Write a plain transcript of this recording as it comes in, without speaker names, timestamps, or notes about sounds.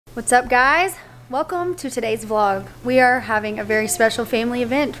What's up, guys? Welcome to today's vlog. We are having a very special family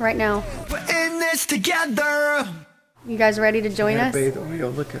event right now. We're in this together. You guys ready to join us? Bathe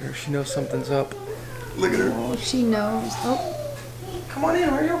Oreo. Look at her. She knows something's up. Look at her. Oh, she knows. Oh. Come on in,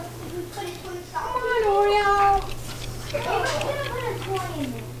 Oreo. Come on, Oreo.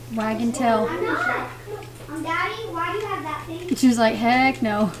 Wag and tell. I'm not. Daddy, why do you have that thing? She was like, heck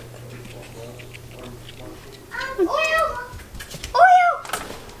no. Oreo! Oreo!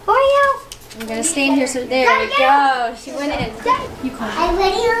 Oreo! I'm gonna stand here so there we go. She went in. You call I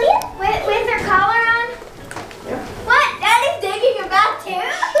ready, Oreo? With her collar on? Yeah. What? Daddy's taking a bath too?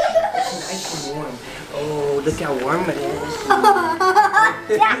 It's nice and warm. Oh, look how warm it is.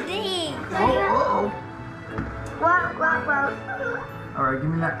 Daddy! Wow. All right,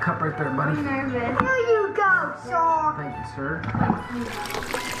 give me that cup right there, buddy. I'm nervous. Here you go, sir. Thank you, sir.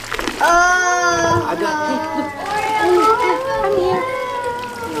 Oh! I got I'm here.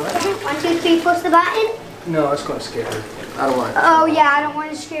 1, 2, 3, push the button. No, it's gonna scare her. I don't want it. Oh yeah, I don't want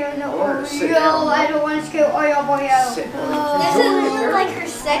to scare the sit Oreo. down. I don't want to scare Oreo. Sit. This is like her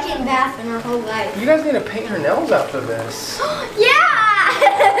second bath in her whole life. You guys need to paint her nails after this. Yeah!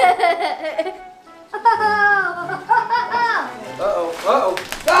 Uh-oh.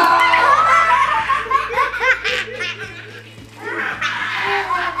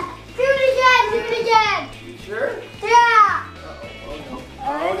 Do it again. You sure? Yeah.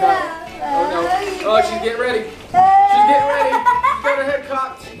 Oh no. Oh, she's getting ready. She's getting ready. She's got her head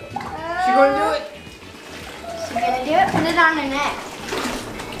cocked. She's going to do it. She's gonna do it. Put it on her neck.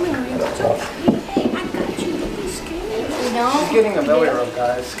 She's getting a belly rub,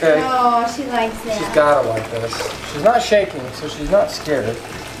 guys. Okay. Oh, she likes it. She's gotta like this. She's not shaking, so she's not scared.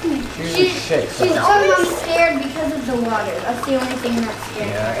 She usually shakes. She's only scared because of the water. That's the only thing that's scary.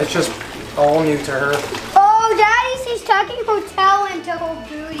 Yeah, it's just all new to her. Oh, Daddy, she's tucking her tail into her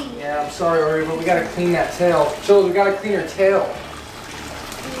booty. Yeah, I'm sorry, Oreo, but we gotta clean that tail. Jules, we gotta clean her tail.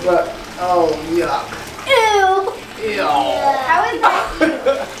 But, oh, yuck. Ew. Ew. How is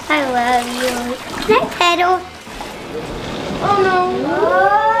that? I love you. Can I pedal? Oh no.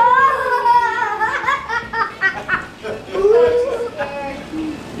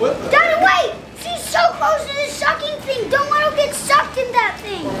 What the? Daddy, wait! She's so close to the sucking thing. Don't let her get sucked in that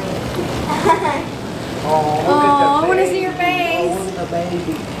thing. Oh, look Oh, at I the want to baby. see your face. Oh, look at the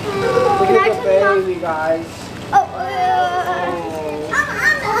baby. Can Look I at turn the it on? baby, guys. Oh,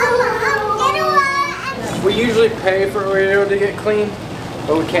 We usually pay for Oreo to get clean,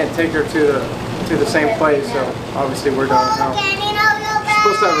 but we can't take her to the same place, so obviously we're done now. She's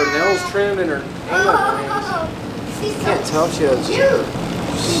supposed to have her nails trimmed and her hair She's I can't tell she has.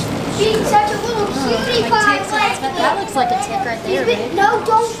 She's such a little cutie pie. That looks like a tick right there, babe. No,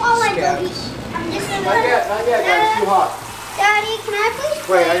 don't fall like Scabs. Doggy. I'm just Not yet, guys. It's too hot. Daddy, can I please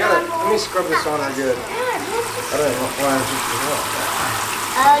Wait, play let on me scrub this on her good. I don't know why I'm just doing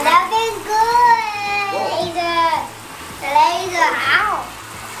Oh, that feels good. Laser. Ow.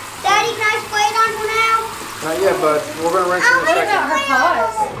 Daddy, can I spray it on for now? Not yet, bud. We're gonna rinse in a What about second. her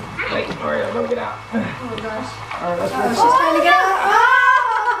paws? Wait, Oreo, don't get out. Oh gosh. Alright, let's rinse She's trying to get out.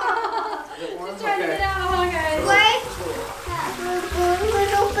 Oh! this. She's trying to get out, guys. Wait.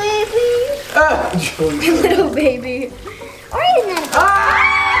 Little baby. Juliet. Little baby. Or is that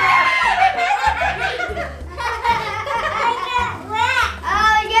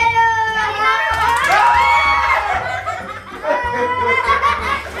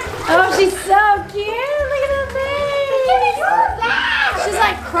Oh, she's so cute. Look at her face. She's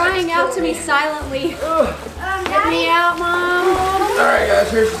like crying out to me silently. Get me out, Mom. Alright, guys,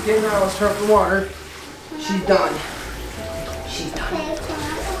 here she's getting out. Let's turn up the water. She's done. She's done.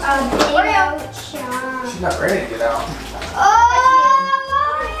 She's not ready to get out.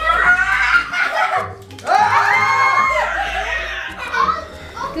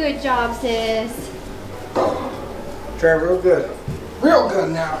 Good job, sis. Try real good. Real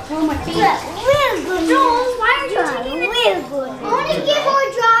good now. Oh, my feet. Real good. Jules, why are you taking it real good? I want to give her a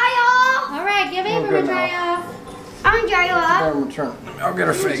dry off. All right, give Abram good a dry now. off. I'm gonna dry her up. I'll get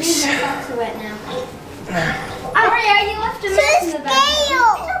her face. Jeez, my socks are wet now. Maria, you left a mess in the back. It's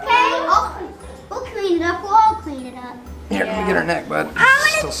okay. We'll clean it up. We'll all clean it up. Here, let me get her neck, bud.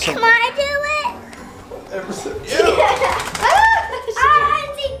 Can I do it? Ew.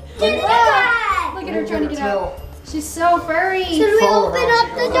 Look at her trying to get out. She's so furry. Should we open up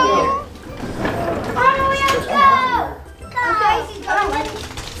the door? Oh no, we have to go. Okay, she's going.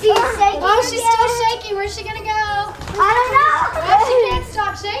 She's shaking. Oh, she's still shaking. Where's she gonna go? I don't know. Oh, she can't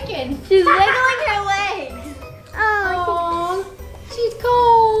stop shaking. She's wiggling her legs. Oh, she's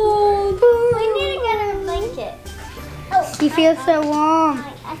cold. We need to get her a blanket. She feels so warm.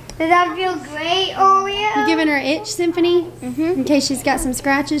 Does that feel great, Oreo? You giving her an itch, Symphony? In case she's got some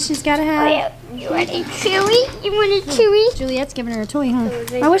scratches she's got to have. You want a chewy? You want a chewy? Juliet's giving her a toy, huh?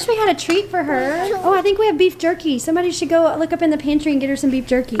 I wish we had a treat for her. Oh, I think we have beef jerky. Somebody should go look up in the pantry and get her some beef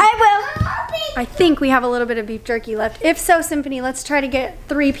jerky. I will. I think we have a little bit of beef jerky left. If so, Symphony, let's try to get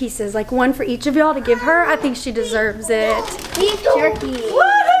 3 pieces, like 1 for each of y'all to give her. I think she deserves it. Beef jerky. Woo!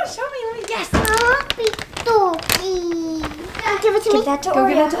 Show me, let me guess. I want beef jerky. Give it to me. Give that to Oreo. Go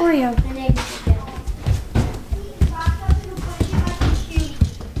give that to Oreo.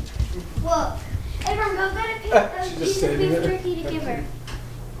 Look. Abram, go get a piece of beef jerky to give her.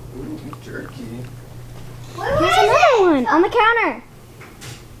 Ooh, beef jerky. Here's another one on the counter.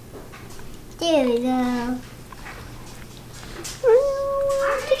 There we go.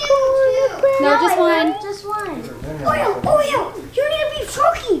 No, just one. Just one. Oreo, you need a beef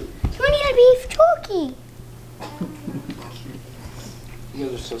jerky. You need a beef jerky. You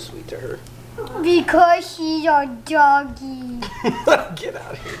guys are so sweet to her. Because she's a doggy. Get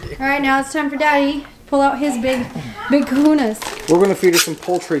out of here, dude. All right, now it's time for Daddy. Pull out his big kahunas. We're going to feed her some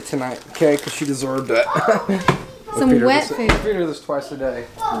poultry tonight, okay? Because she deserved it. Some wet food. Feed her this twice a day.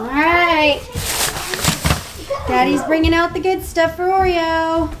 All right. Daddy's bringing out the good stuff for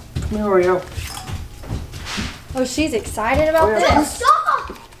Oreo. Come here, Oreo. Oh, she's excited about this.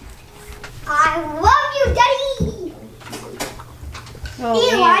 Stop! I love you, Daddy. Oh,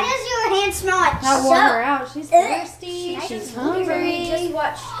 Ew, man. why does your hand smell like That wore her out. She's thirsty. Ugh. She's hungry. Just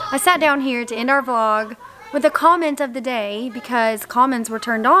watch. I sat down here to end our vlog with a comment of the day because comments were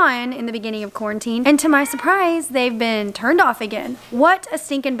turned on in the beginning of quarantine, and to my surprise they've been turned off again. What a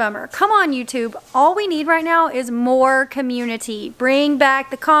stinking bummer. Come on, YouTube, all we need right now is more community. Bring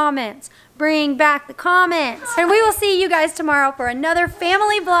back the comments. Bring back the comments. And we will see you guys tomorrow for another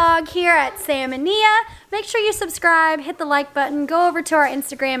family vlog here at Sam and Nia. Make sure you subscribe, hit the like button, go over to our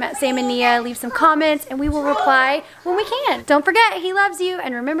Instagram at Sam and Nia, leave some comments, and we will reply when we can. Don't forget, he loves you,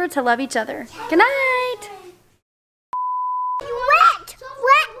 and remember to love each other. Good night.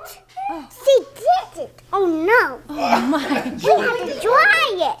 Wet! She did it! Oh no! Oh my. We have to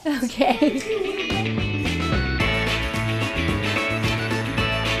dry it! Okay.